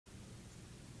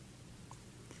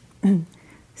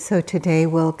So today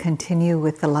we'll continue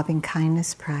with the loving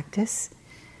kindness practice,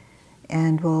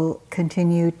 and we'll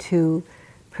continue to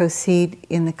proceed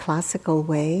in the classical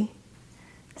way,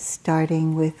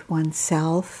 starting with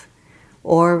oneself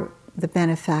or the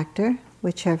benefactor,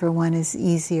 whichever one is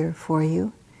easier for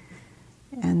you.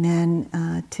 And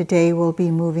then today we'll be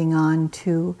moving on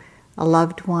to a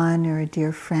loved one or a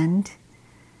dear friend.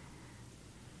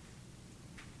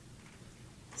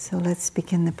 So let's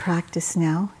begin the practice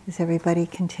now as everybody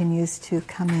continues to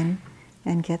come in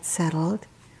and get settled.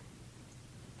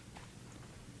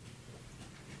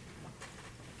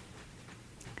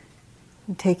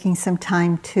 And taking some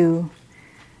time to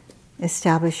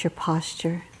establish your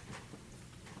posture.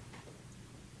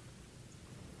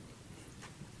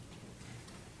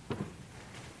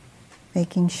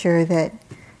 Making sure that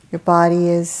your body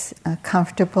is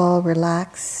comfortable,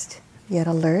 relaxed, yet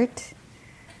alert.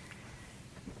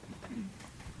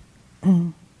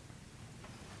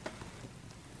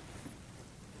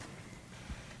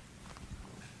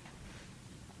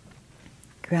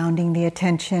 Grounding the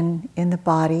attention in the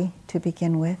body to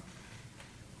begin with.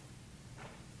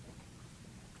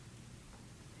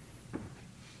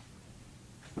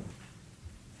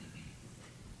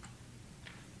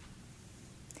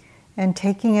 And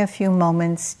taking a few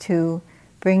moments to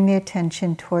bring the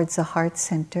attention towards the heart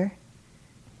center,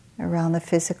 around the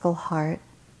physical heart.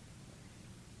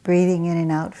 Breathing in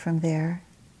and out from there.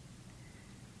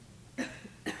 And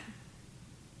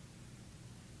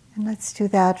let's do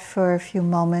that for a few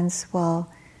moments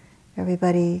while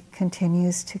everybody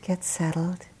continues to get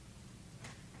settled.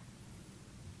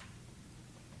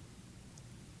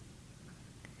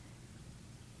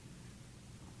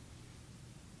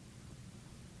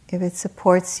 If it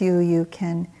supports you, you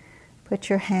can put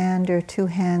your hand or two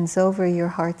hands over your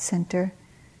heart center.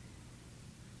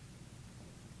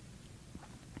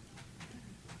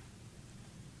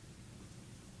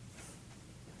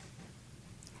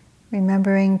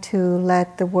 Remembering to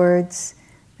let the words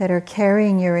that are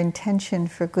carrying your intention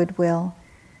for goodwill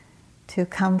to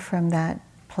come from that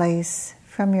place,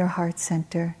 from your heart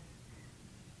center.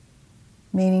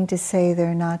 Meaning to say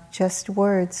they're not just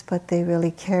words, but they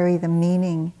really carry the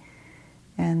meaning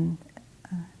and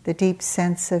the deep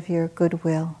sense of your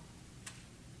goodwill.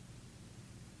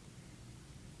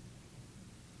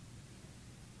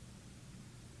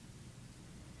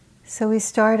 So we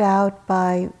start out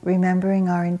by remembering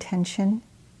our intention.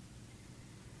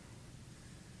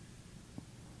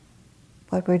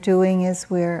 What we're doing is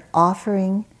we're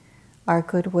offering our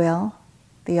goodwill,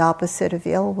 the opposite of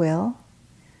ill will.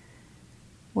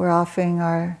 We're offering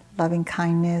our loving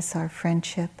kindness, our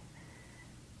friendship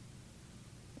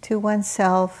to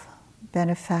oneself,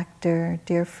 benefactor,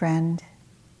 dear friend.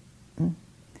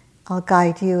 I'll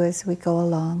guide you as we go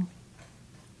along.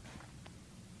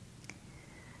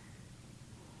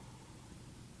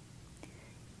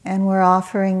 And we're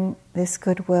offering this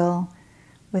goodwill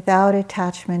without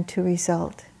attachment to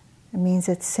result. It means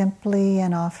it's simply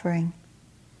an offering.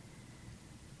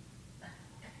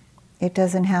 It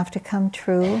doesn't have to come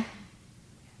true.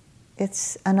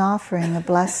 It's an offering, a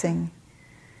blessing.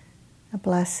 A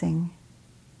blessing.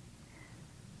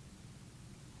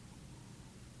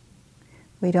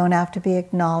 We don't have to be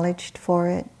acknowledged for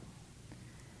it.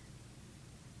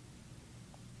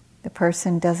 The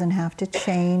person doesn't have to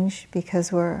change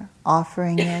because we're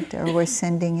offering it or we're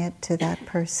sending it to that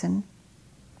person.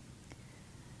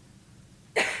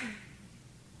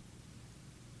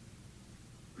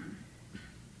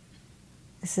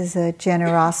 This is a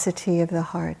generosity of the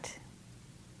heart.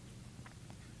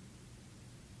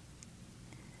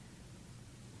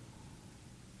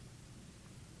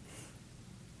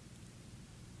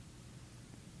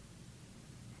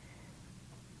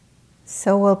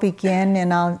 So we'll begin,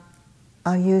 and I'll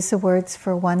use the words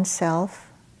for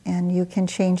oneself, and you can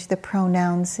change the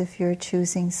pronouns if you're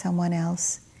choosing someone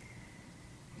else.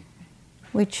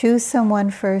 We choose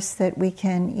someone first that we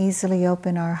can easily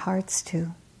open our hearts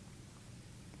to.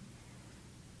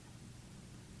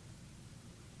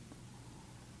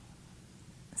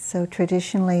 So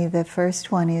traditionally the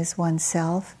first one is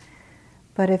oneself,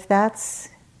 but if that's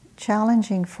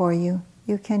challenging for you,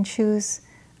 you can choose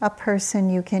a person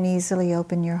you can easily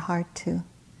open your heart to.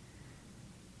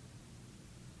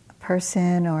 A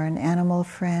person or an animal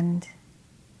friend.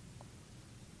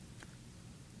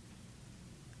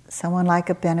 Someone like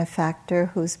a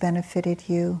benefactor who's benefited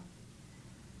you.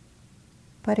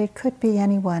 But it could be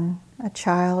anyone, a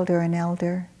child or an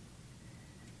elder.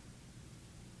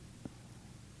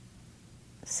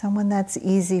 Someone that's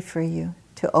easy for you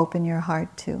to open your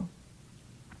heart to.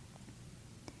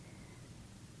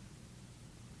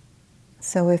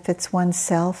 So if it's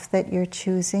oneself that you're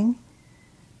choosing,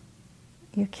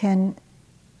 you can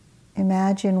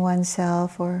imagine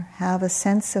oneself or have a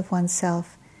sense of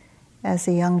oneself as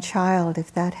a young child,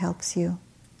 if that helps you.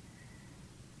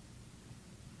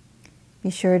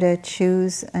 Be sure to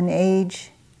choose an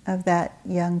age of that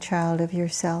young child of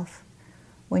yourself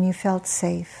when you felt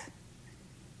safe.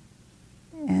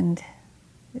 And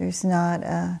there's not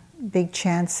a big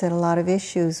chance that a lot of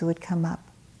issues would come up.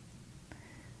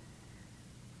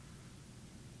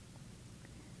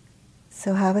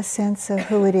 So have a sense of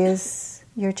who it is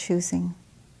you're choosing.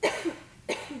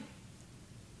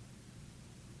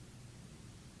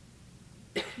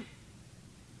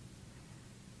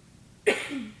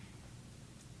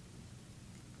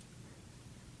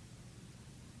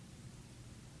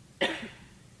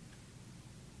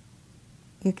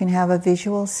 You can have a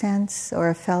visual sense or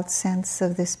a felt sense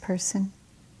of this person.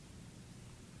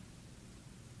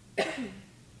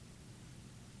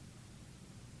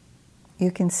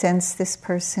 You can sense this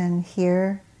person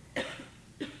here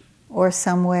or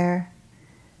somewhere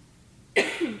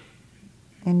in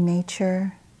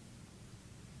nature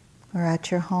or at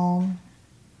your home.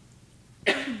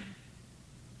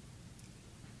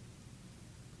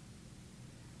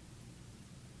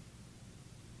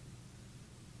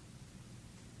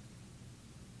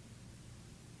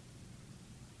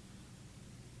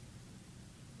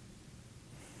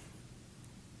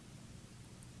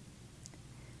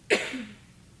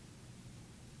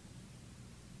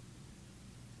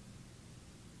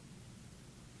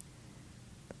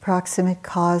 Proximate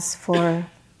cause for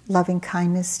loving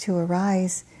kindness to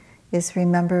arise is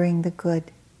remembering the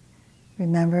good,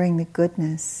 remembering the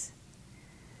goodness.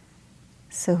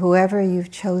 So whoever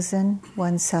you've chosen,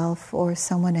 oneself or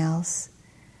someone else,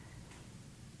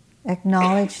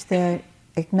 acknowledge the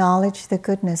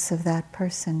goodness of that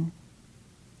person.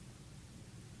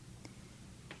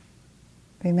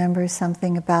 Remember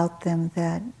something about them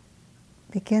that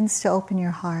begins to open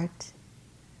your heart.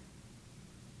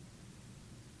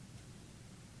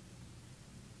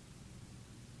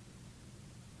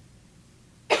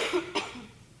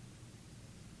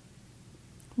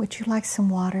 Would you like some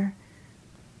water?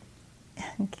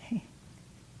 Okay,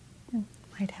 that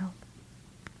might help.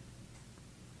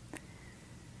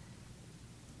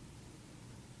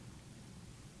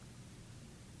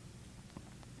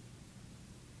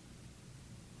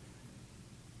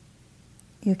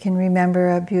 You can remember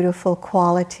a beautiful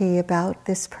quality about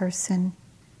this person,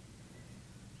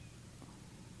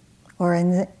 or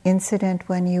an incident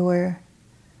when you were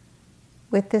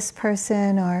with this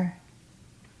person, or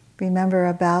remember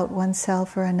about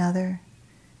oneself or another,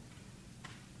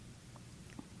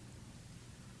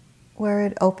 where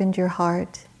it opened your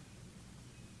heart,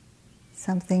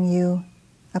 something you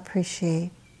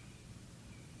appreciate.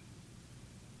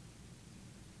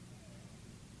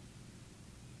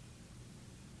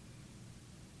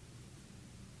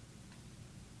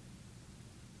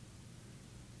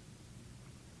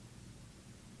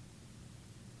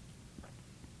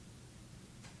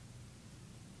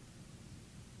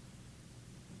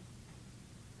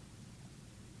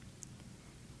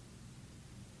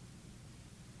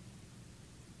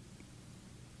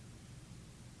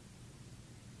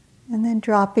 And then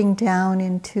dropping down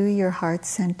into your heart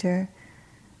center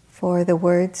for the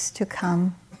words to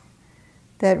come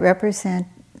that represent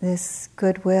this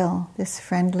goodwill, this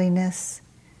friendliness,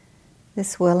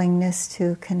 this willingness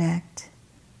to connect.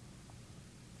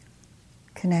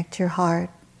 Connect your heart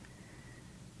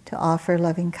to offer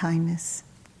loving kindness.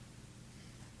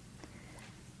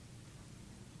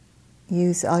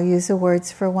 I'll use the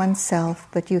words for oneself,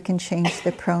 but you can change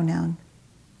the pronoun.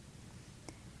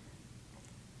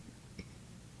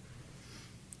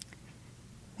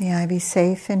 May I be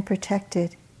safe and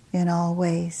protected in all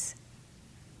ways.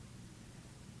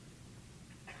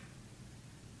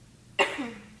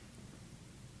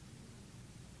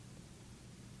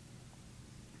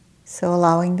 So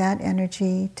allowing that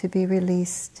energy to be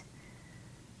released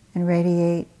and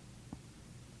radiate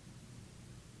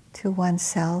to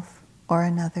oneself or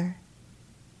another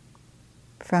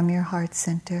from your heart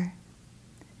center.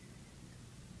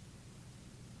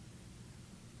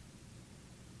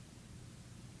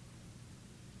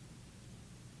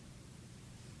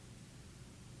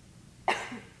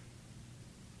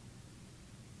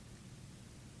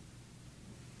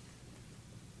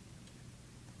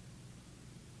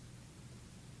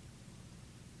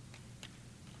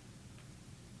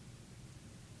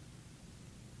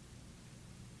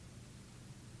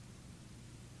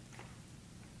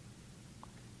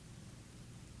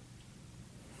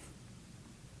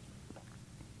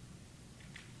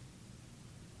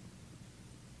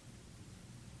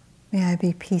 May I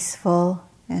be peaceful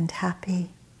and happy.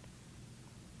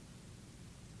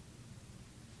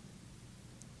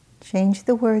 Change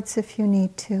the words if you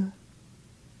need to.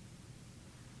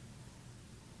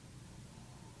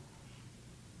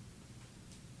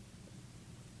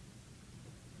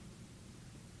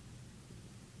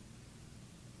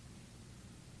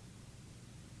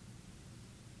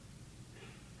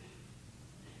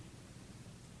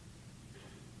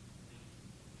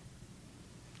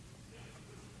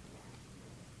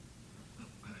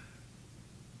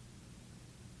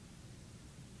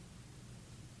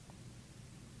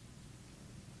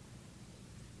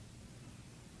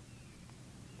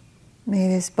 May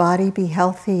this body be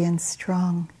healthy and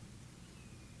strong.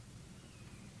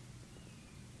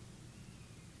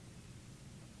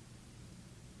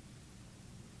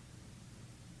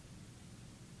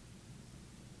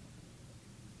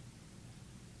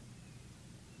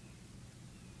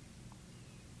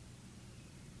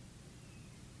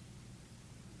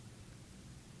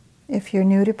 If you're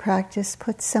new to practice,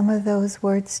 put some of those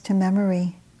words to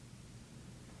memory,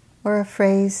 or a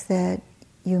phrase that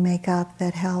you make up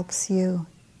that helps you.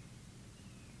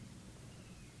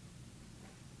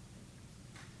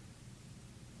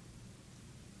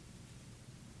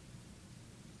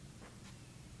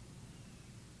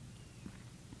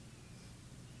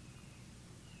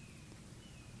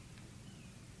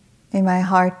 May my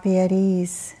heart be at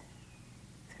ease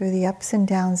through the ups and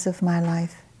downs of my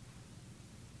life.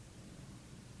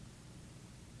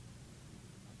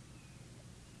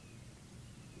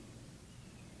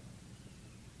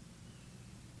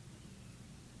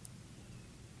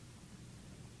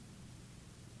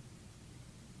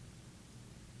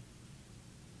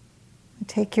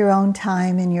 Take your own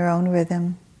time in your own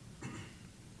rhythm,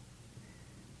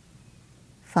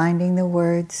 finding the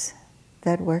words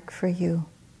that work for you.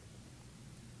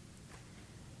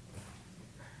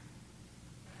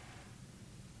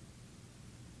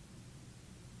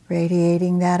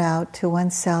 Radiating that out to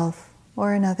oneself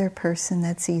or another person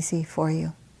that's easy for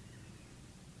you.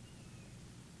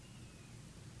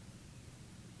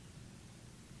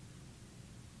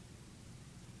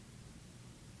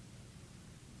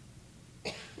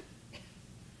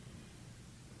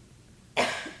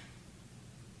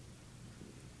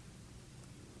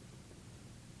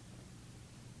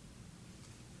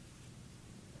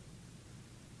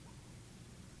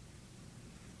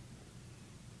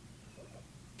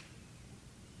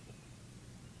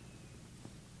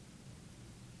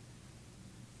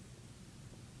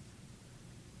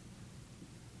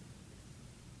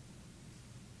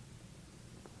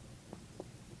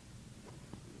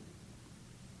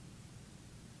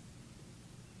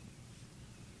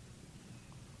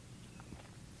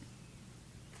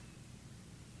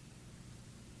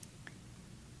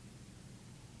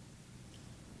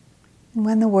 And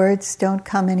when the words don't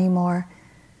come anymore,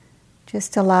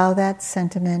 just allow that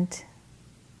sentiment,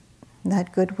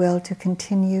 that goodwill to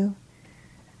continue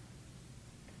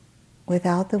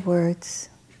without the words,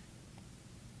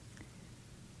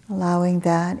 allowing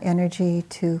that energy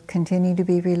to continue to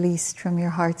be released from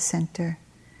your heart center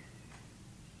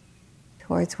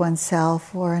towards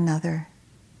oneself or another.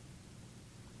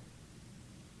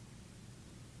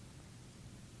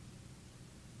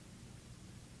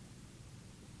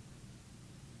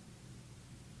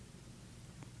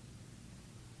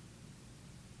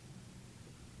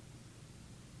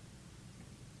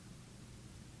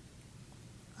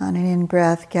 On an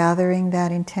in-breath, gathering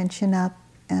that intention up,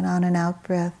 and on an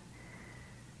out-breath,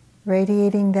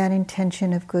 radiating that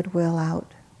intention of goodwill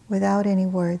out without any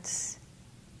words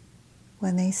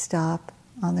when they stop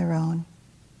on their own.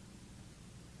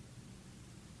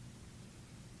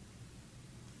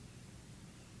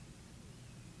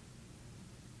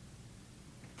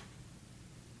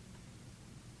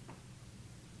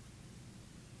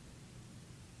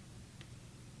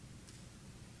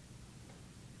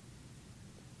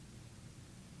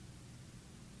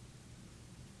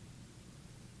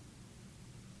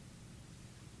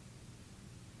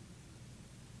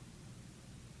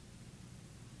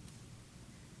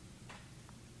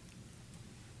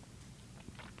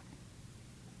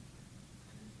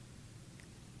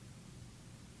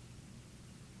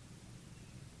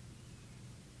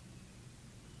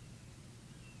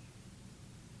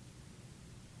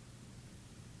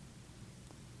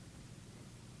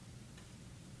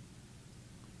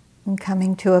 And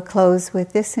coming to a close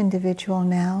with this individual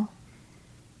now,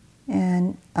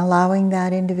 and allowing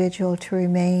that individual to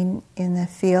remain in the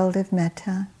field of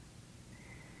metta,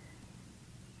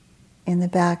 in the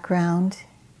background,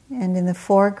 and in the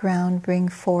foreground bring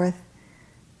forth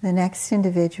the next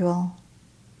individual.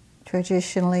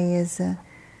 Traditionally is a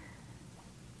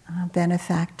a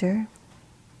benefactor,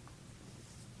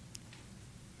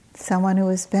 someone who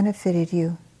has benefited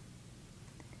you.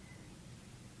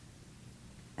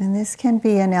 And this can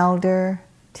be an elder,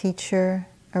 teacher,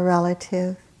 a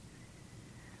relative,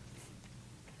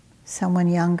 someone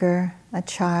younger, a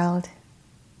child.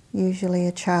 Usually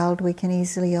a child we can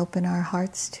easily open our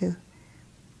hearts to.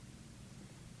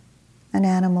 An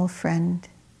animal friend.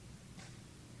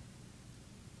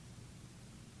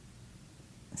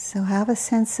 So have a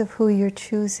sense of who you're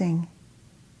choosing.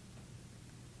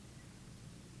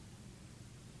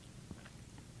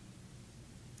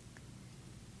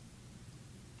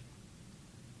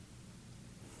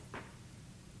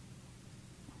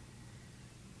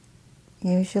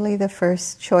 Usually the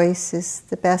first choice is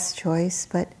the best choice,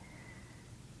 but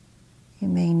you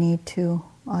may need to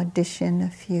audition a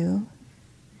few.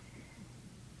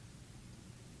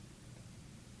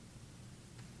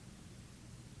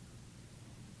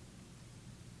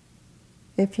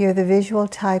 If you're the visual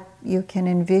type, you can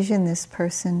envision this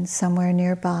person somewhere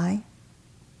nearby,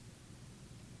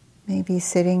 maybe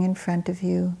sitting in front of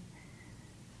you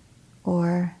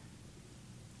or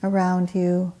around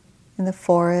you in the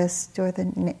forest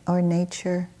or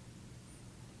nature,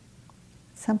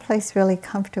 someplace really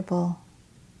comfortable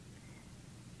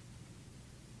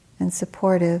and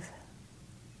supportive.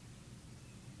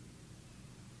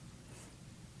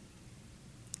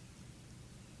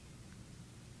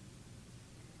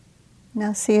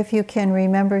 Now see if you can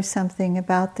remember something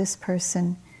about this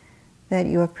person that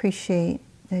you appreciate,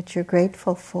 that you're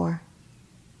grateful for.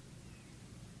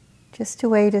 Just a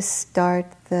way to start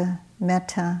the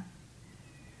metta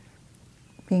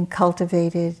being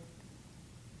cultivated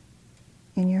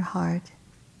in your heart.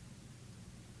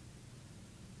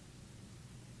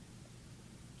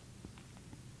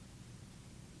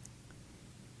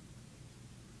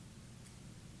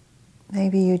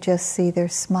 Maybe you just see their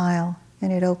smile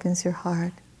and it opens your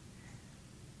heart.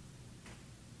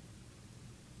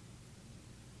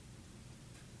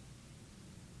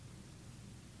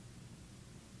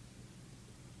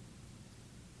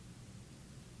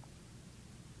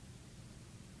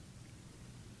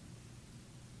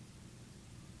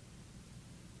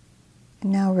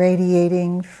 And now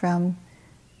radiating from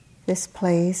this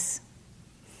place,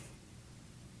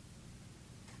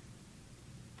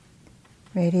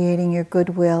 radiating your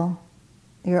goodwill,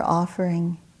 your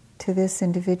offering to this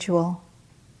individual.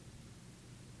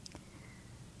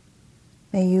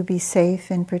 May you be safe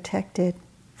and protected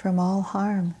from all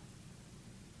harm.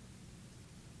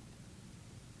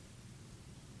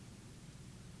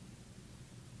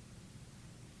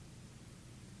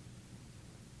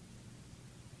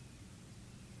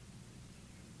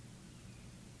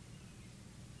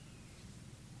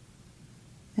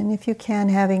 And if you can,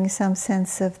 having some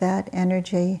sense of that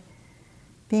energy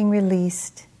being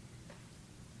released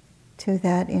to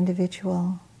that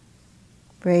individual,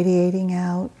 radiating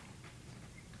out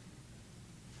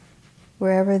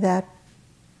wherever that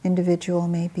individual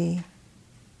may be,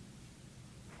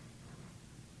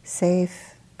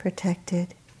 safe,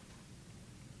 protected.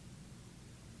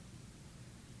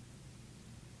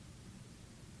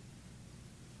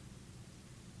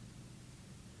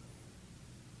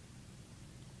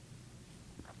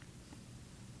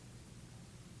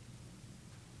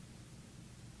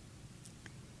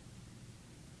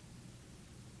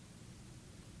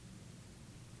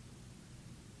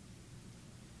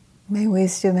 May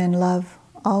wisdom and love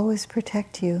always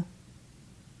protect you.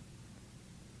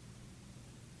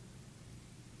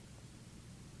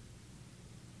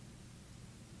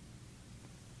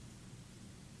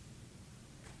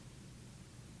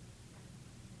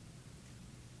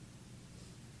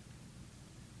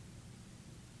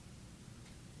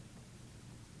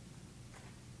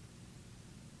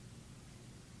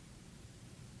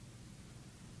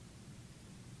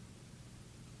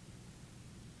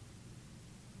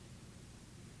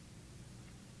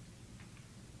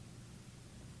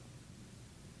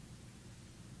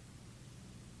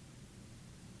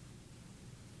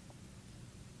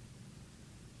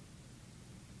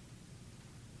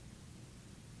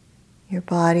 Your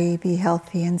body be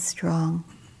healthy and strong.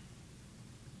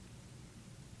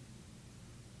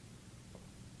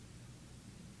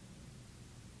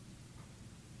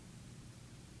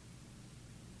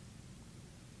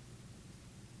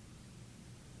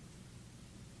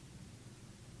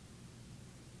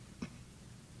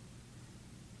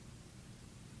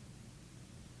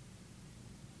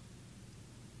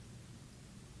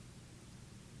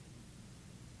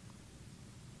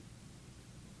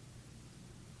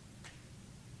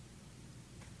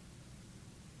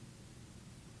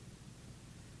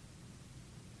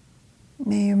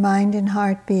 May your mind and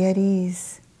heart be at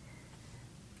ease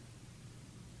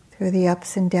through the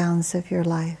ups and downs of your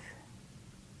life.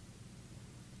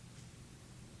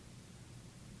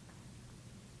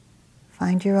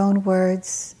 Find your own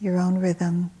words, your own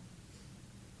rhythm.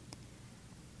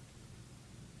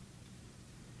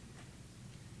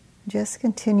 Just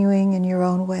continuing in your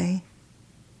own way,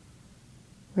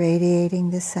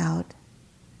 radiating this out.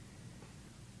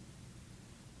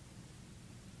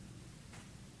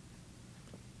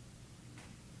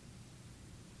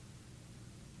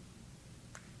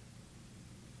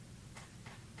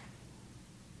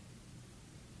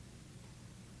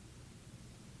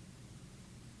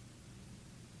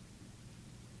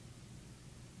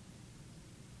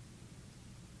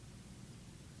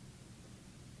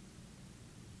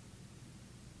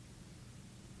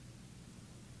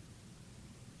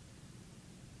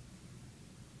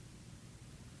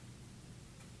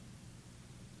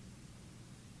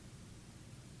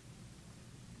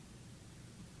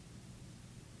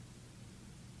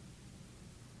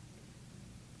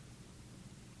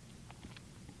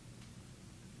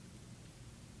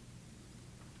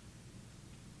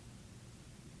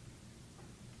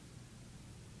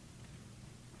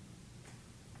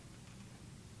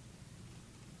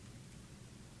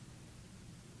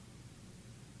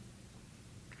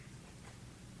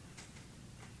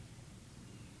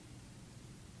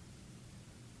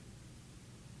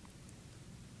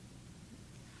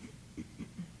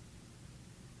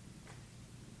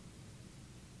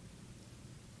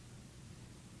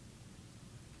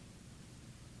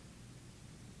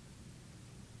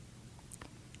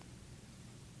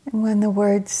 And when the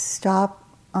words stop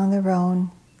on their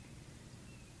own,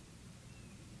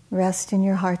 rest in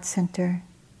your heart center,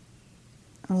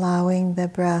 allowing the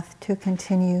breath to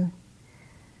continue,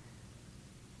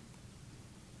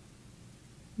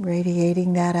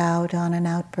 radiating that out on an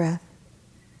out breath,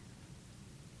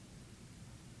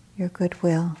 your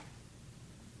goodwill.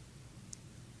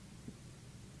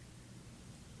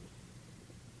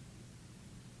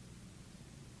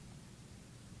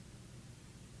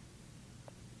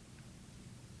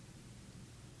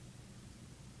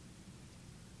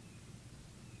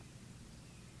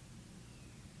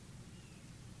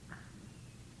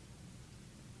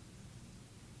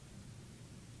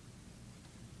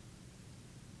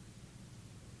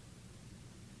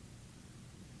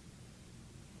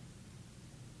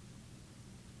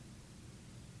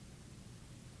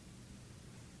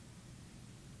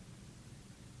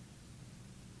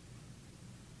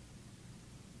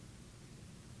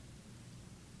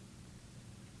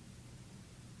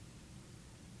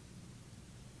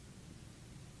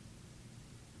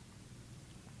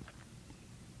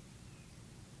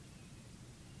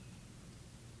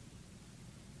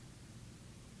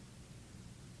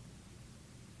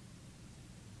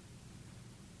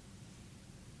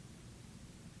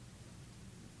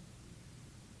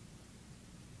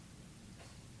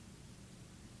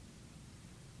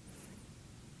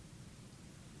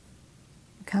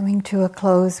 Coming to a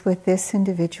close with this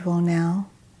individual now,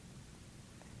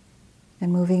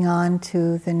 and moving on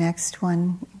to the next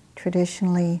one,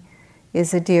 traditionally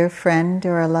is a dear friend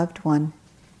or a loved one.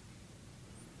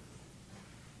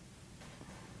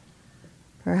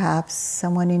 Perhaps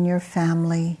someone in your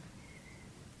family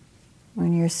or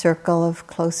in your circle of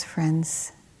close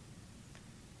friends.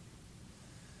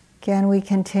 Again, we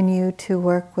continue to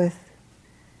work with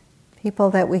people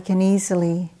that we can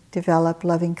easily develop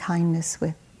loving kindness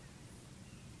with.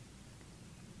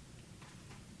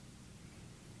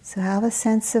 So have a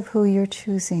sense of who you're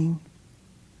choosing.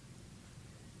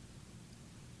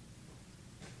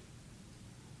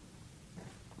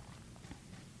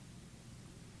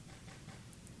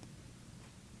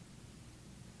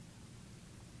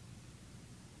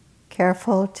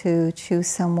 Careful to choose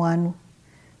someone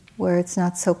where it's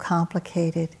not so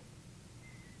complicated.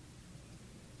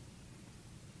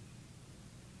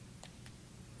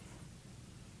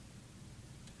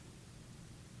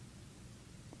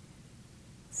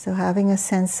 So having a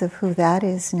sense of who that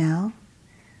is now,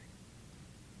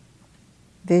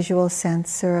 visual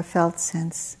sense or a felt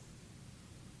sense.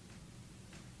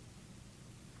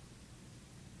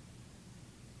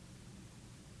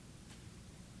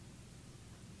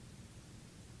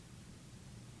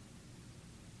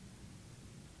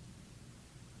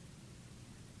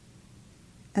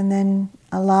 And then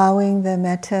allowing the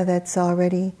metta that's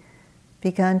already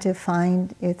begun to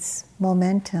find its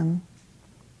momentum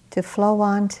to flow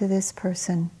on to this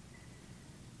person,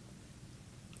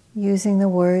 using the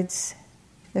words,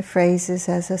 the phrases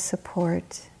as a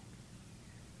support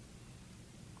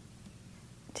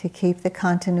to keep the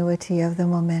continuity of the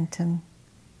momentum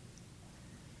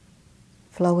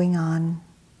flowing on.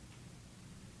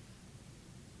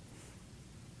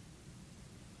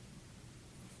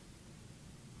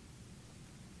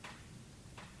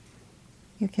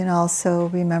 You can also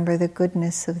remember the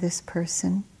goodness of this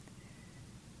person.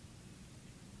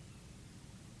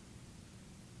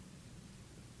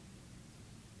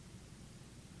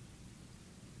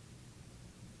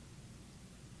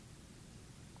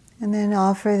 And then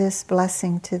offer this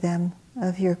blessing to them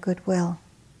of your goodwill.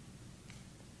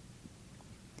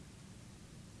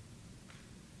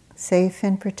 Safe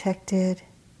and protected,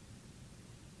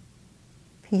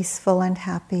 peaceful and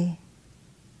happy.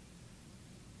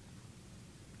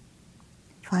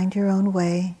 Find your own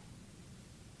way.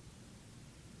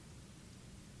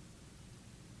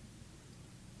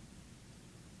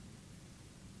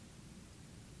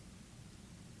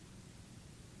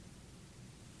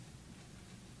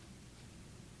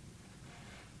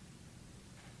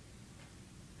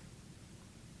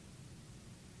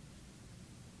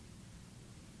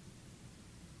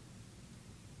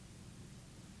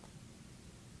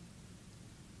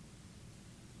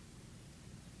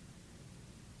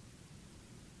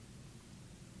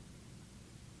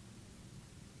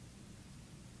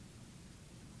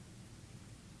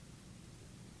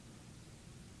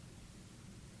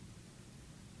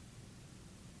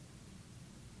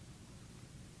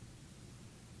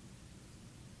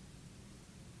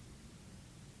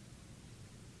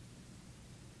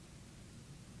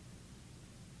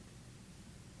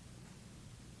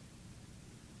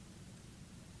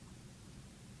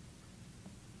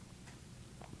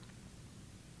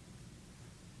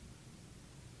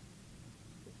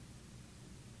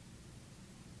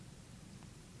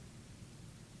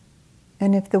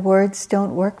 And if the words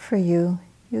don't work for you,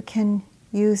 you can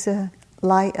use a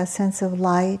sense of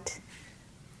light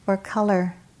or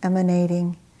color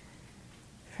emanating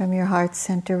from your heart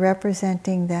center,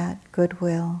 representing that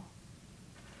goodwill,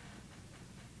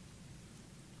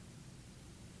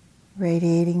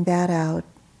 radiating that out,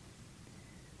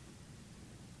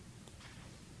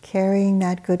 carrying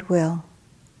that goodwill,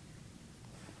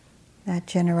 that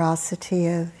generosity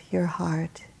of your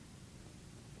heart.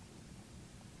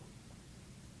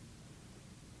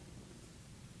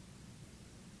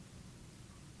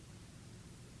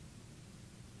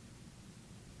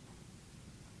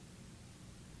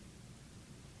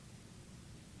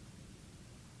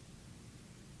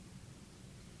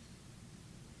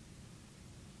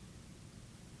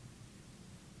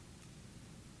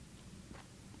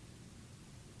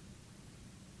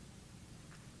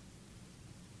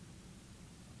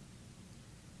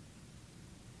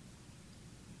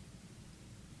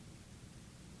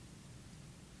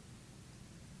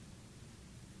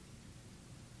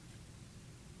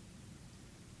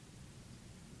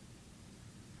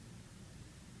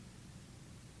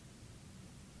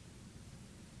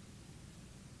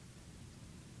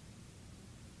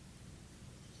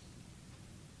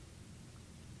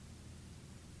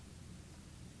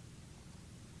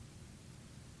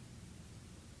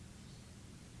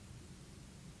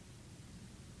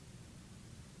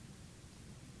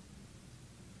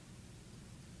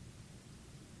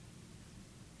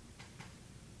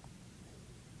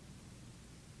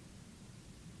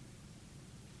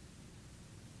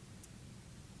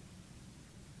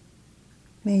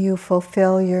 May you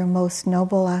fulfill your most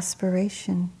noble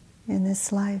aspiration in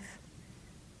this life.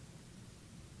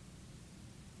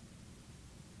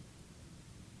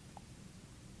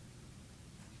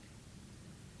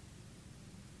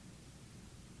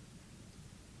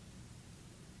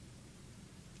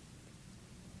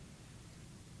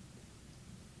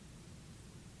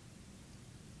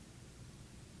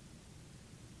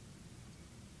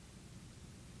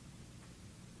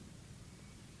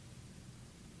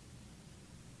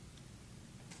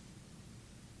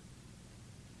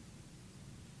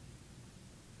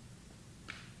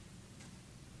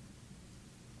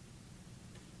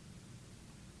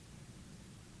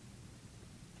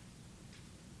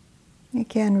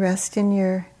 Again, rest in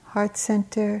your heart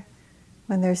center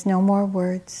when there's no more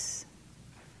words.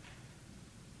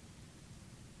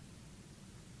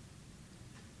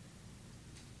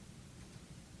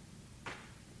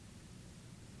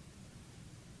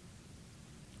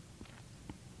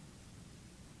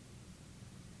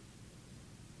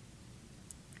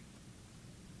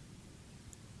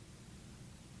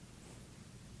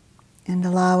 And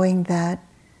allowing that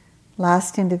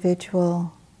last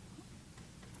individual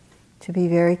to be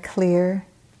very clear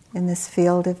in this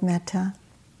field of metta.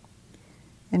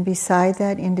 And beside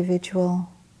that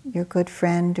individual, your good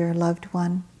friend or loved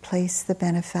one, place the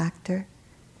benefactor.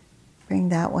 Bring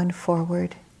that one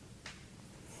forward.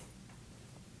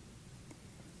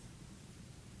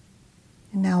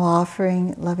 And now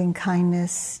offering loving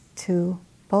kindness to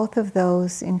both of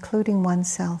those, including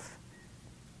oneself.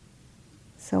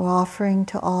 So offering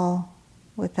to all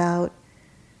without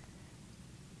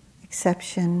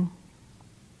exception.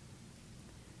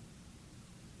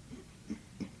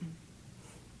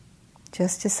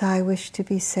 Just as I wish to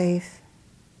be safe,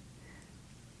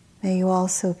 may you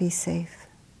also be safe,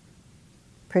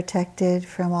 protected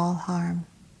from all harm.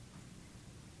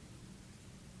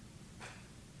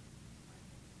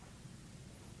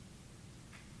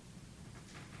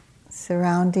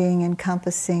 Surrounding,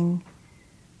 encompassing,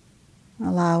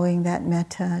 allowing that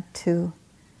metta to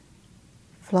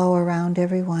flow around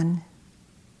everyone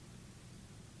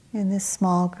in this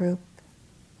small group.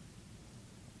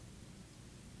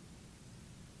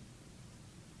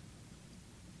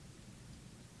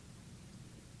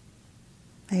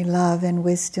 May love and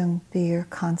wisdom be your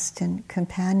constant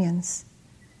companions.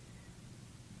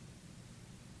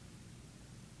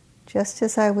 Just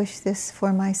as I wish this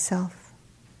for myself,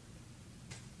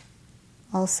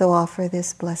 also offer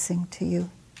this blessing to you.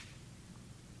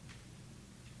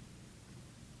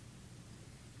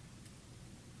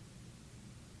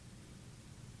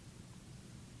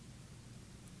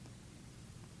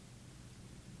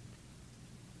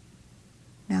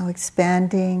 Now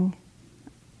expanding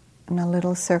in a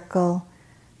little circle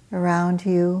around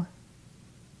you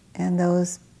and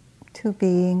those two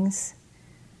beings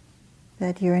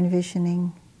that you're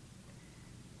envisioning,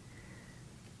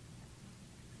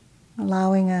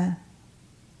 allowing a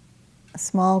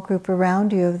small group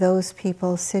around you of those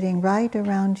people sitting right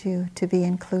around you to be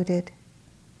included.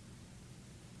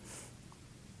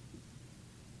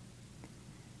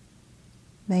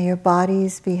 May your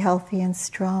bodies be healthy and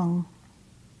strong,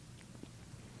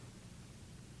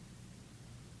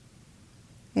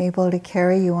 able to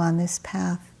carry you on this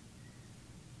path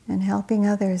and helping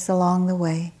others along the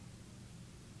way.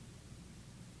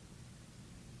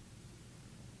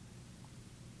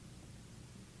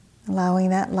 Allowing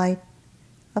that light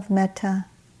of metta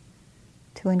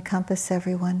to encompass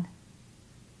everyone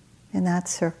in that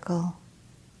circle.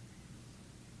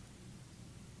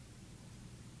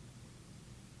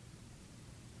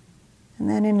 And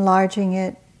then enlarging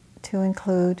it to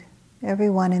include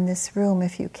everyone in this room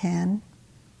if you can.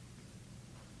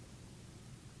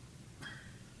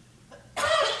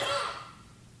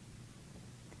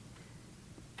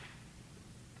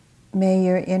 May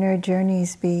your inner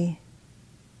journeys be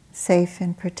safe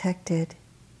and protected.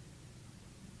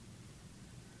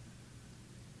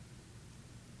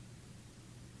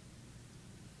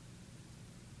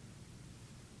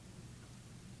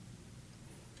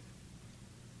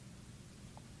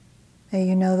 May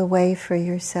you know the way for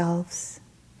yourselves.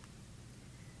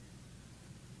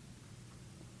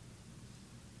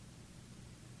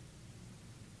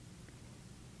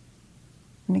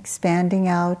 And expanding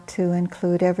out to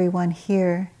include everyone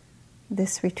here,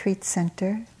 this retreat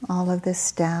center, all of the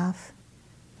staff,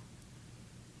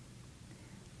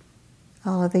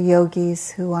 all of the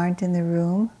yogis who aren't in the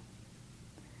room,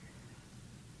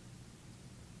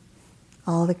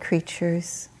 all the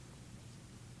creatures,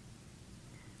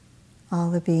 all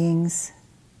the beings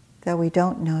that we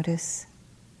don't notice.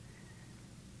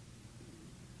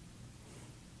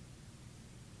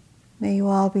 May you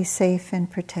all be safe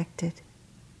and protected.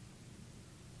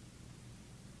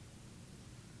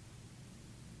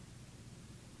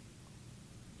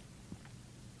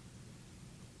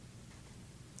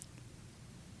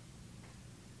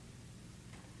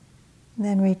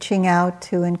 Then reaching out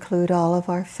to include all of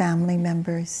our family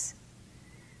members,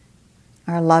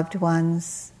 our loved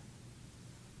ones,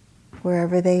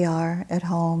 wherever they are, at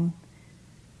home,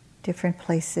 different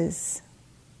places.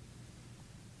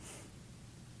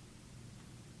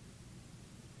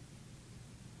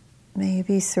 May you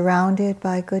be surrounded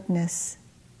by goodness,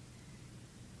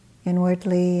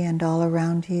 inwardly and all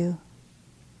around you.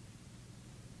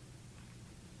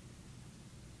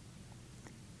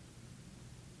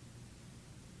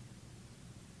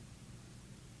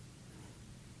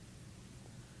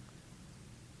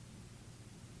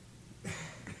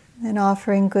 And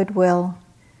offering goodwill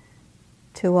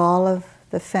to all of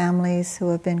the families who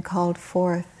have been called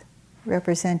forth,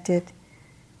 represented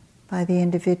by the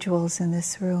individuals in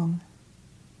this room.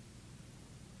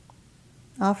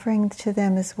 Offering to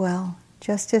them as well,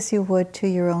 just as you would to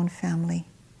your own family.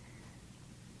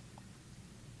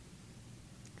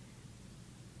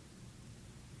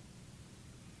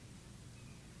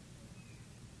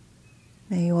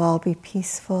 May you all be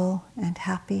peaceful and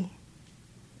happy,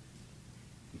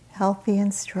 healthy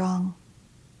and strong.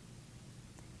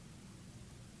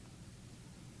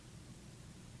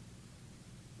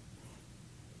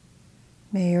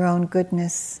 May your own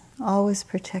goodness always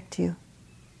protect you.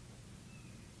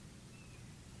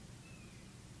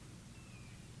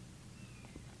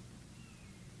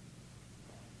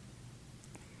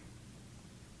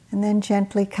 And And then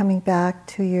gently coming back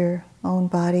to your own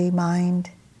body,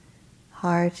 mind,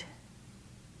 heart,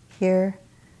 here.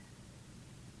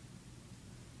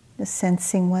 Just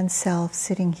sensing oneself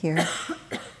sitting here.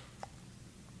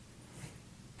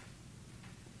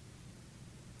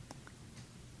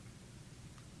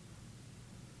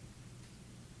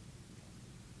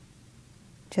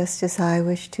 Just as I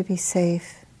wish to be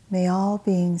safe, may all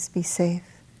beings be safe.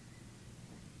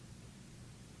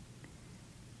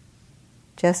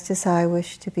 Just as I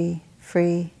wish to be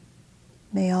free,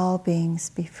 may all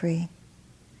beings be free.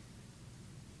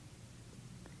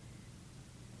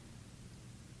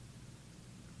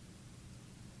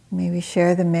 May we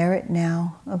share the merit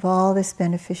now of all this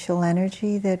beneficial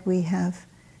energy that we have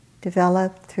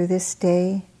developed through this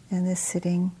day and this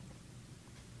sitting.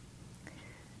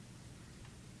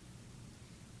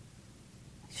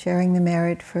 Sharing the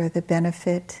merit for the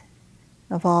benefit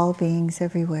of all beings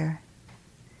everywhere.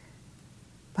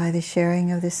 By the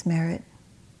sharing of this merit,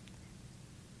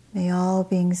 may all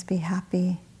beings be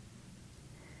happy,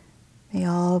 may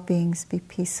all beings be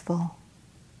peaceful,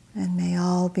 and may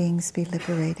all beings be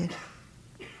liberated.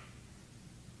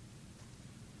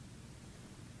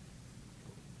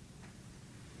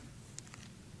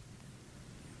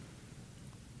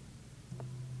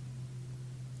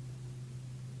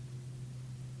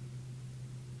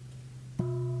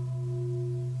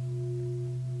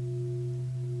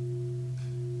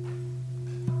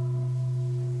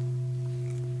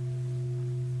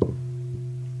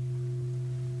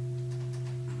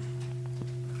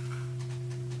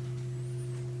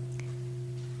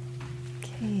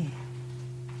 Okay.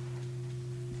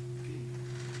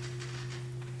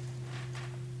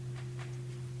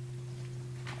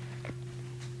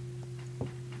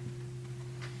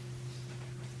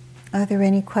 Are there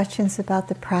any questions about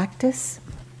the practice?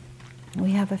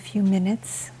 We have a few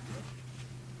minutes.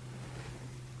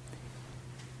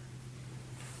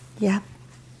 Yeah.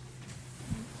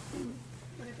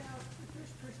 What about the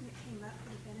first person that came up,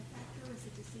 the benefactor, was a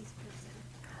deceased person?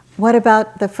 What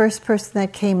about the first person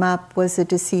that came up was a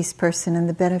deceased person and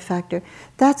the benefactor?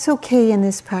 That's okay in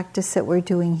this practice that we're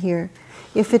doing here.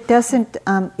 If it doesn't,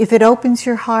 if it opens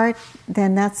your heart,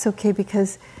 then that's okay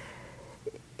because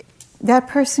that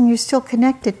person you're still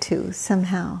connected to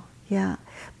somehow, yeah.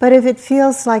 But if it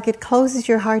feels like it closes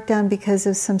your heart down because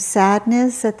of some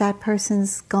sadness that that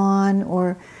person's gone,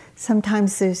 or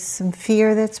sometimes there's some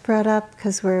fear that's brought up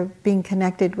because we're being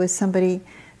connected with somebody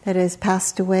that has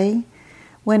passed away,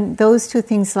 when those two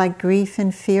things like grief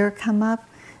and fear come up,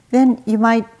 then you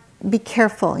might be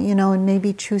careful, and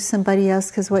maybe choose somebody else,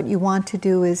 because what you want to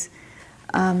do is,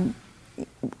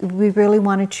 we really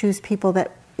want to choose people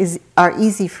that are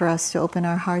easy for us to open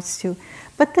our hearts to.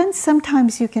 But then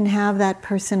sometimes you can have that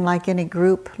person like in a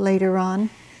group later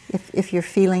on, if you're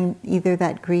feeling either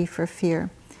that grief or fear.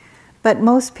 But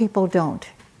most people don't,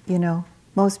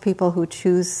 Most people who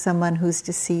choose someone who's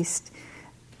deceased,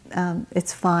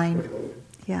 it's fine.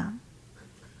 Yeah.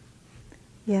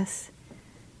 Yes?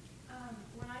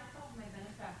 When I called my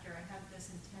benefactor, I had this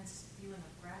intense feeling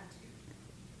of gratitude.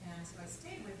 And so I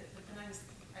stayed with it, but then I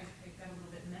got a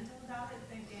little bit mental about it,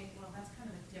 thinking, well, that's kind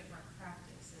of a different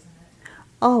practice, isn't it?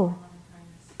 Oh,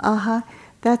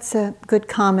 that's a good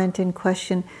comment and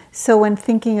question. So when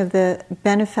thinking of the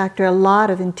benefactor, a lot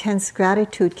of intense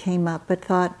gratitude came up, but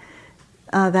thought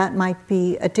that might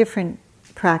be a different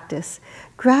practice.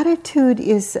 Gratitude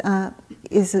is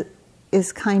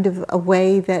kind of a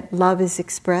way that love is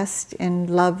expressed, and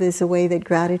love is a way that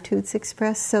gratitude's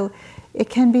expressed. So it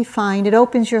can be fine. It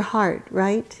opens your heart,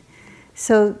 right?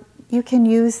 So you can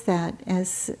use that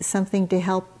as something to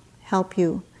help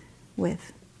you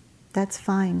with. That's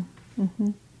fine.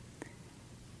 Mm-hmm.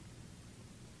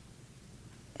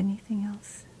 Anything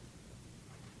else?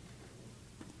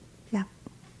 Yeah.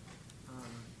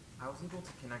 I was able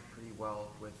to connect pretty well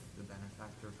with the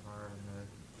benefactor part and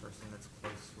the person that's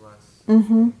close to us,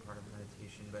 part of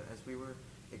meditation. But as we were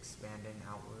expanding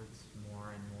outwards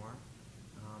more and more,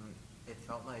 it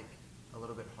felt like a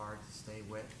little bit hard to stay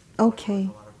with. Okay.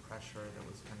 There was a lot of pressure that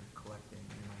was kind of collecting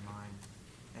in my mind,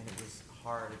 and it was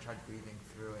hard. I tried breathing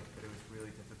through it, but it was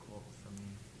really difficult for me.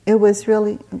 It was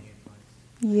really,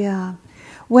 yeah.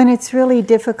 When it's really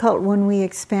difficult when we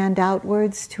expand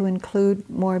outwards to include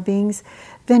more beings,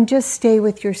 then just stay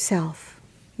with yourself,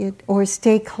 or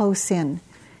stay close in.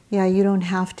 Yeah, you don't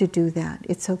have to do that.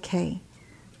 It's okay.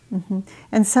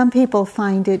 And some people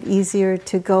find it easier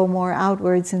to go more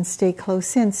outwards and stay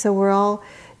close in. So we're all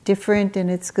different, and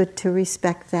it's good to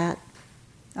respect that,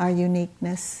 our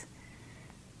uniqueness.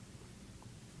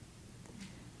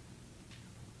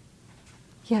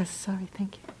 Yes, sorry,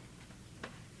 thank you.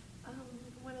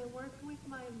 When I work with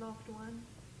my loved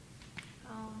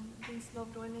his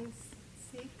loved one is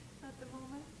sick at the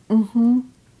moment. Mm-hmm.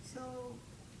 So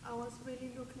I was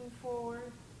really looking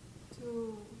forward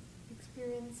to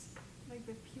experience like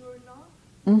the pure love,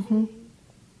 Mm-hmm.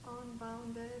 the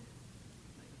unbounded,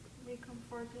 like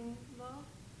reconforting love,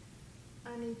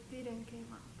 and it didn't came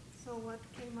up. So what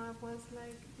came up was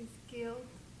like this guilt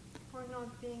for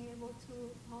not being able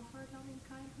to offer loving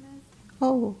kindness,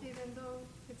 Oh. even though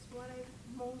it's what I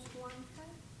most wanted,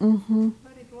 Mm-hmm.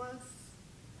 but it was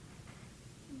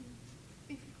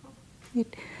difficult.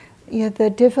 Yeah,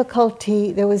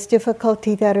 there was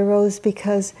difficulty that arose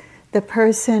because the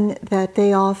person that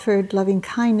they offered loving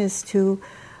kindness to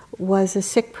was a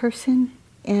sick person,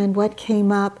 and what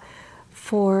came up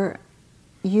for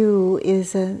you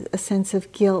is a sense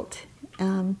of guilt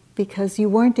because you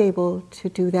weren't able to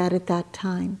do that at that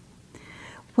time.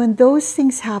 When those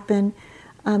things happen,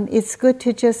 it's good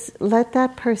to just let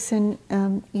that person,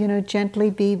 gently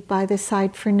be by the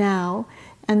side for now,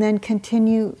 and then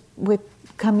continue with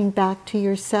coming back to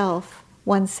yourself,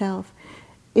 oneself.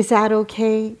 Is that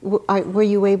okay? Were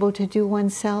you able to do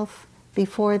oneself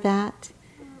before that?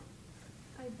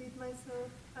 I did myself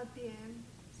at the end,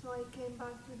 so I came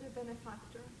back to the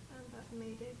benefactor, and that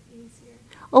made it easier.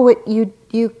 Oh,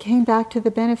 you came back to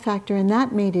the benefactor, and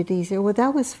that made it easier. Well,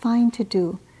 that was fine to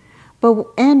do.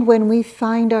 And when we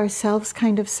find ourselves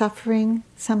kind of suffering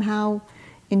somehow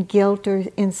in guilt or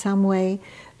in some way,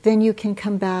 then you can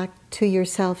come back to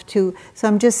yourself too. So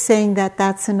I'm just saying that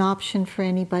that's an option for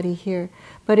anybody here.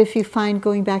 But if you find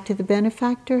going back to the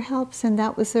benefactor helps, and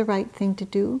that was the right thing to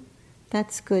do,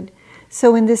 that's good.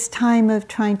 So in this time of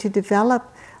trying to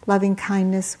develop loving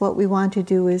kindness, what we want to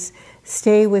do is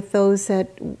stay with those that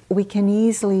we can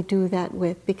easily do that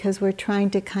with, because we're trying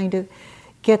to kind of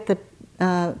get the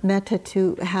metta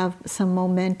to have some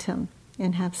momentum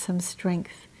and have some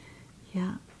strength.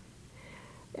 Yeah.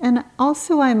 And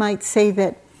also I might say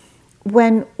that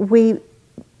when we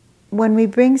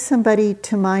bring somebody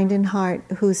to mind and heart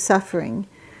who's suffering,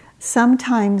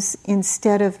 sometimes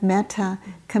instead of metta,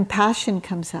 compassion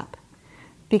comes up.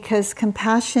 Because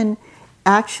compassion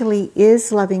actually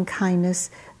is loving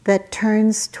kindness that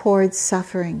turns towards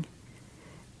suffering.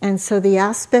 And so the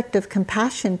aspect of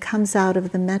compassion comes out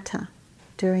of the metta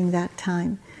during that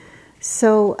time.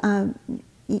 So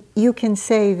you can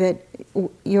say that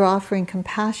you're offering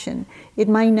compassion. It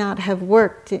might not have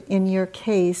worked in your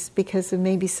case because of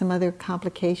maybe some other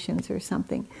complications or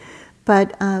something.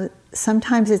 But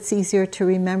sometimes it's easier to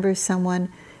remember someone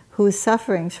who is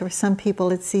suffering. For some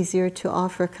people it's easier to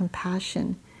offer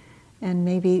compassion. And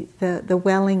maybe the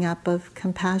welling up of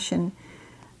compassion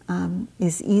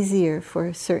is easier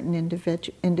for certain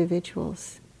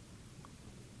individuals.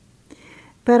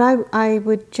 But I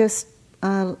would just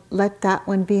let that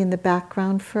one be in the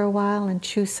background for a while and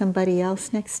choose somebody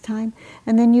else next time.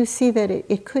 And then you see that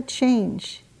it could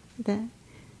change. That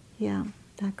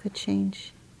could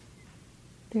change.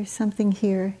 There's something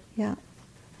here, yeah.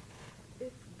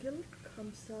 If guilt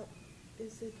comes up,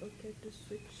 is it okay to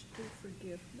switch to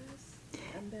forgiveness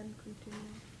and then continue?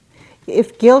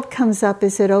 If guilt comes up,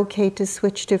 is it okay to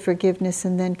switch to forgiveness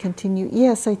and then continue?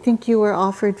 Yes, I think you were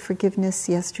offered forgiveness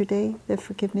yesterday, the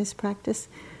forgiveness practice.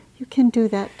 You can do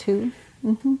that too.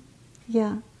 Mm-hmm.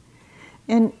 Yeah.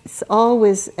 And it's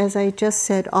always, as I just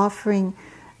said, offering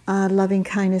loving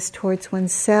kindness towards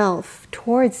oneself,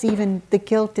 towards even the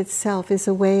guilt itself, is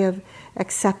a way of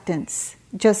acceptance,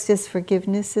 just as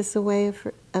forgiveness is a way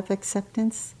of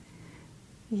acceptance.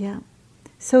 Yeah.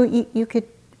 So you could,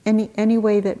 any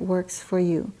way that works for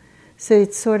you. So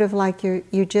it's sort of like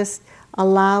you're just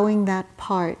allowing that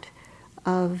part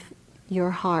of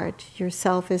your heart,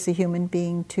 yourself as a human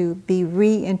being, to be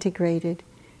reintegrated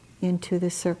into the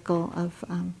circle of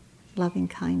loving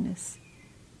kindness.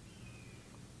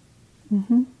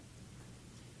 Mm-hmm.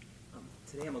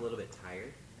 Today I'm a little bit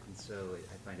tired, and so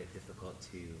I find it difficult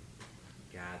to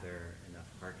gather enough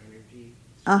heart energy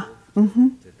to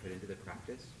put into the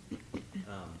practice.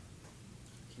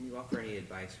 Can you offer any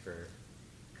advice for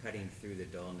cutting through the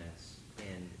dullness?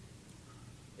 And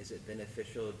is it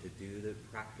beneficial to do the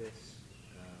practice,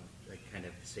 like kind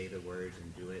of say the words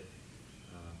and do it,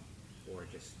 or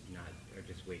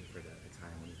just wait for the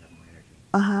time when you have more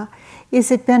energy? Is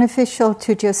it beneficial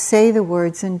to just say the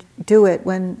words and do it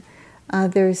when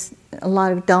there's a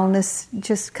lot of dullness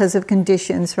just because of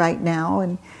conditions right now,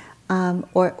 and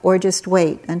or just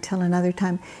wait until another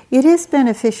time? It is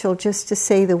beneficial just to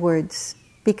say the words,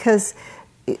 because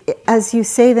as you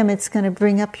say them, it's going to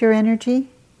bring up your energy.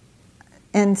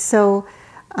 And so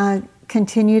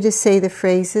continue to say the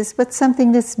phrases, but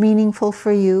something that's meaningful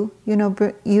for you.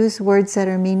 Use words that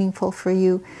are meaningful for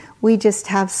you. We just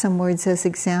have some words as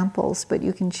examples, but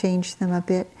you can change them a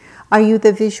bit. Are you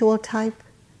the visual type?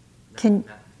 Not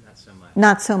so much.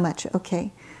 Not so much,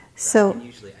 okay. So So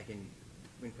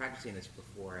when practicing this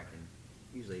before, I can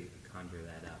usually conjure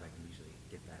that up. I can usually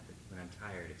get that. But when I'm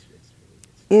tired, it's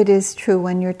it is true.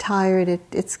 When you're tired,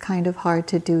 it's kind of hard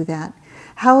to do that.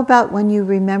 How about when you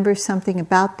remember something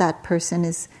about that person?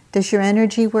 Does your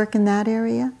energy work in that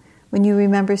area? When you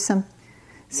remember some...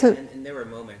 So, yeah, and there were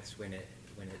moments when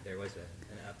there was an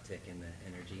uptick in the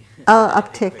energy. Oh, It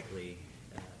uptick. quickly,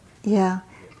 yeah.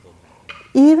 get pulled back.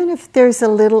 Even if there's a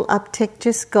little uptick,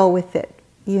 just go with it,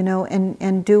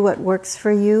 and do what works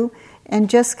for you, and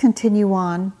just continue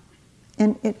on.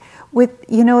 And if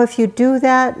you do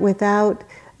that without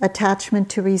attachment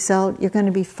to result, you're going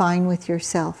to be fine with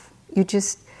yourself. You're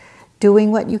just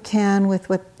doing what you can with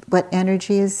what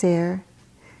energy is there.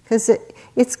 Because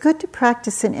it's good to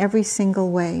practice in every single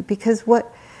way, because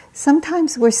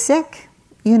sometimes we're sick.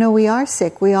 We are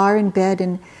sick. We are in bed,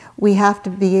 and we have to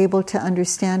be able to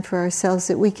understand for ourselves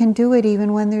that we can do it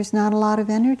even when there's not a lot of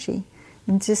energy.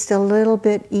 And just a little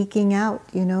bit eking out,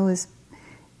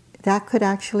 that could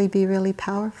actually be really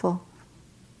powerful.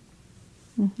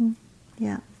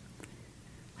 Yeah.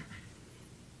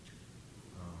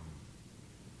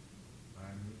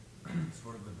 I'm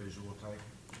sort of the visual type.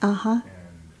 Uh-huh. And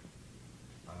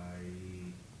I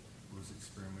was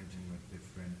experimenting with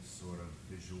different sort of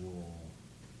visual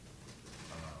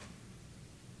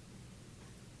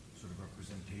sort of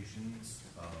representations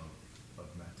of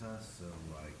metta. So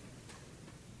like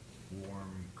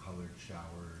warm colored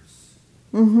showers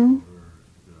over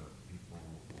the people,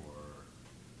 or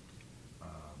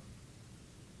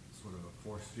sort of a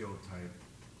force field type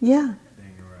Yeah.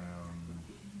 thing around.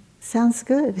 Sounds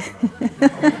good. There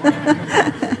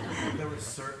were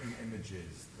certain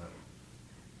images that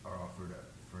are offered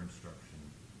for instruction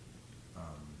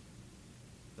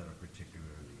that are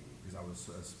particularly, because I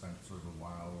spent sort of a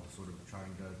while sort of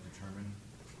trying to determine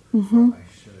what I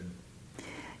should.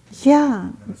 Yeah.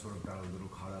 And then I sort of got a little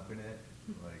caught up in it,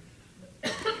 like.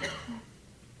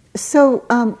 So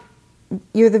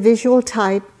you're the visual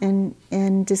type, and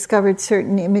discovered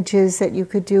certain images that you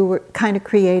could do, were kind of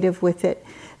creative with it.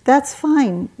 That's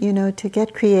fine, to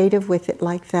get creative with it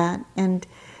like that and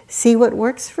see what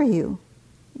works for you.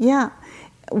 Yeah.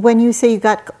 When you say you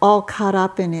got all caught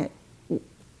up in it,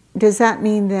 does that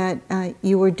mean that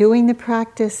you were doing the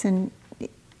practice and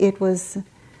it was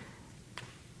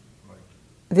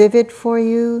vivid for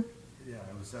you? Yeah,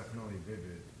 it was definitely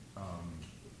vivid.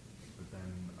 But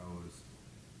then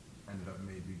I ended up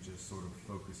maybe just sort of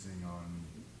focusing on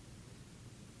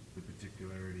the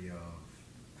particularity of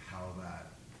how that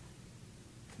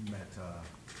metta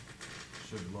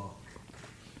should look.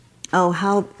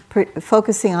 Oh,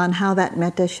 focusing on how that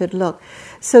metta should look.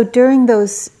 So during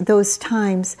those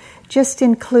times, just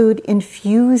include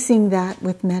infusing that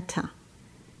with metta.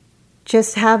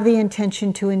 Just have the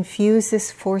intention to infuse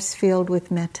this force field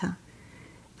with metta.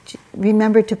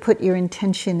 Remember to put your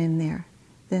intention in there.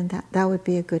 Then that would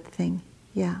be a good thing.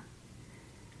 Yeah.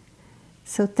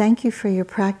 So thank you for your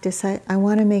practice. I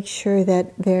want to make sure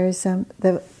that there's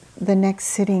the next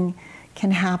sitting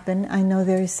can happen. I know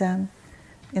there's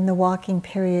in the walking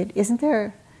period. Isn't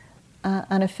there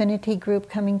an affinity group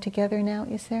coming together now?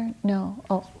 Is there? No.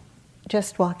 Oh,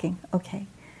 just walking. Okay.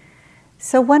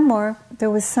 So one more.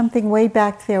 There was something way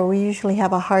back there. We usually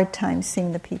have a hard time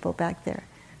seeing the people back there.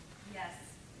 Yes.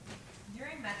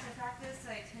 During metta practice,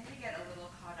 I tend to get a little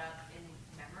caught up in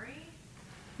memory.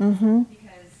 Mm-hmm.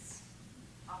 Because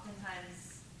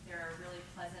oftentimes there are really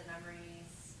pleasant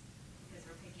memories because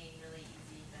we're picking really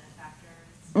easy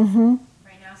benefactors Mm-hmm.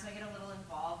 right now. So I get a little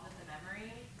involved with the memory.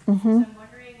 Mm-hmm. So I'm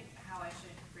wondering how I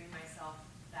should bring myself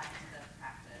back to the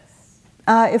practice.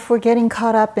 If we're getting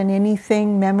caught up in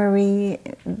anything, memory,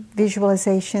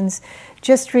 visualizations,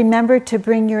 just remember to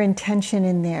bring your intention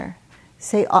in there.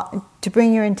 Say to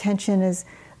bring your intention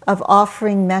of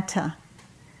offering metta.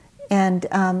 And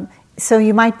so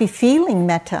you might be feeling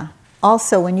metta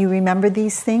also when you remember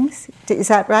these things. Is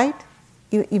that right?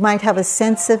 You might have a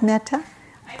sense of metta.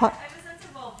 I have a sense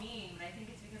of well-being, but I think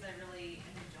it's because I really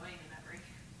am enjoying the memory.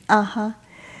 Uh-huh.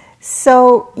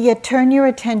 So you turn your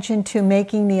attention to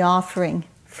making the offering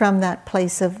from that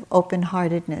place of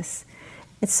open-heartedness.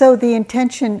 And so the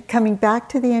intention, coming back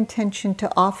to the intention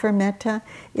to offer metta,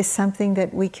 is something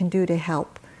that we can do to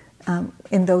help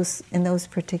in those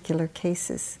particular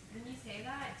cases. When you say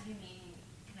that, do you mean,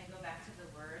 can I go back to the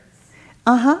words?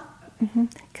 Uh-huh.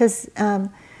 Because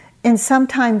and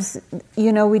sometimes,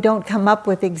 we don't come up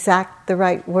with the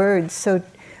right words. So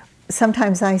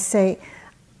sometimes I say,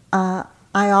 I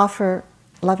offer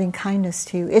loving kindness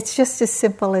to you. It's just as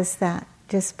simple as that.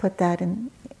 Just put that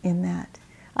in that.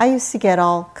 I used to get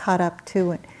all caught up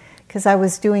too, because I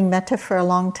was doing metta for a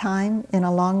long time in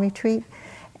a long retreat,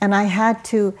 and I had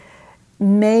to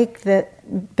make the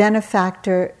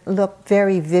benefactor look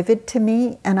very vivid to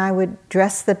me, and I would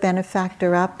dress the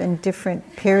benefactor up in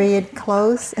different period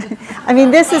clothes. I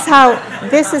mean, this is how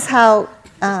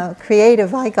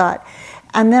creative I got.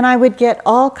 And then I would get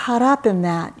all caught up in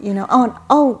that,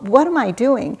 oh, what am I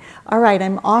doing? All right,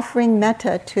 I'm offering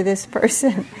metta to this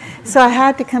person. So I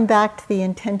had to come back to the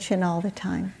intention all the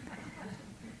time.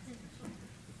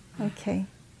 Okay,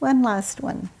 one last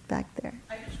one back there.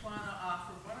 I just want to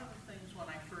offer one of the things when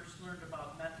I first learned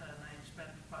about metta, and I spent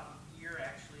about a year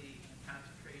actually in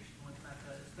concentration with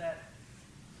metta, is that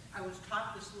I was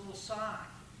taught this little song,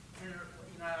 and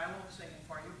I won't sing it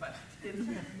for you, but it's,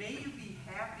 may you be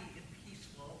happy and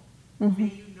peaceful, may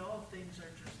you know things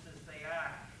are just as they are,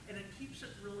 and it keeps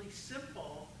it really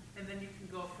simple, and then you can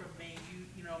go from may you,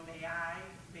 may I,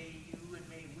 may you, and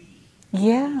may we.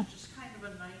 Yeah. It's just kind of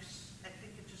a nice, I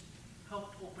think it just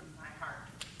helped open my heart.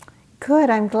 Good,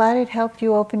 I'm glad it helped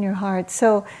you open your heart.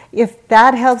 So if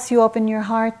that helps you open your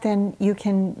heart, then you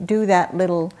can do that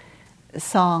little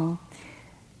song.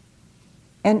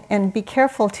 And be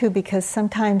careful too, because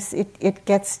sometimes it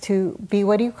gets to be,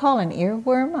 what do you call an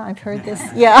earworm? I've heard this.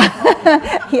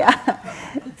 Yeah. Yeah.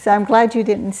 So I'm glad you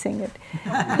didn't sing it.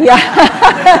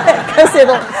 Yeah. Because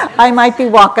I might be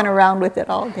walking around with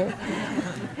it all day.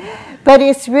 But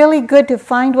it's really good to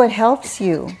find what helps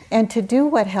you and to do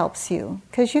what helps you,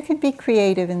 because you can be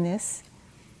creative in this.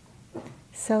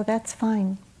 So that's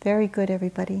fine. Very good,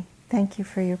 everybody. Thank you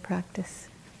for your practice.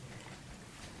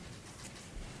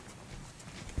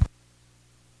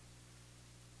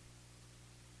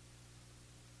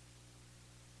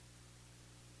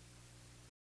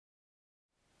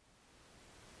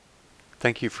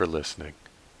 Thank you for listening.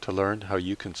 To learn how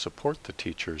you can support the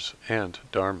teachers and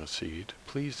Dharma Seed,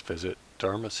 please visit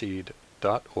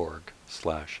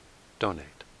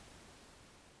dharmaseed.org/donate.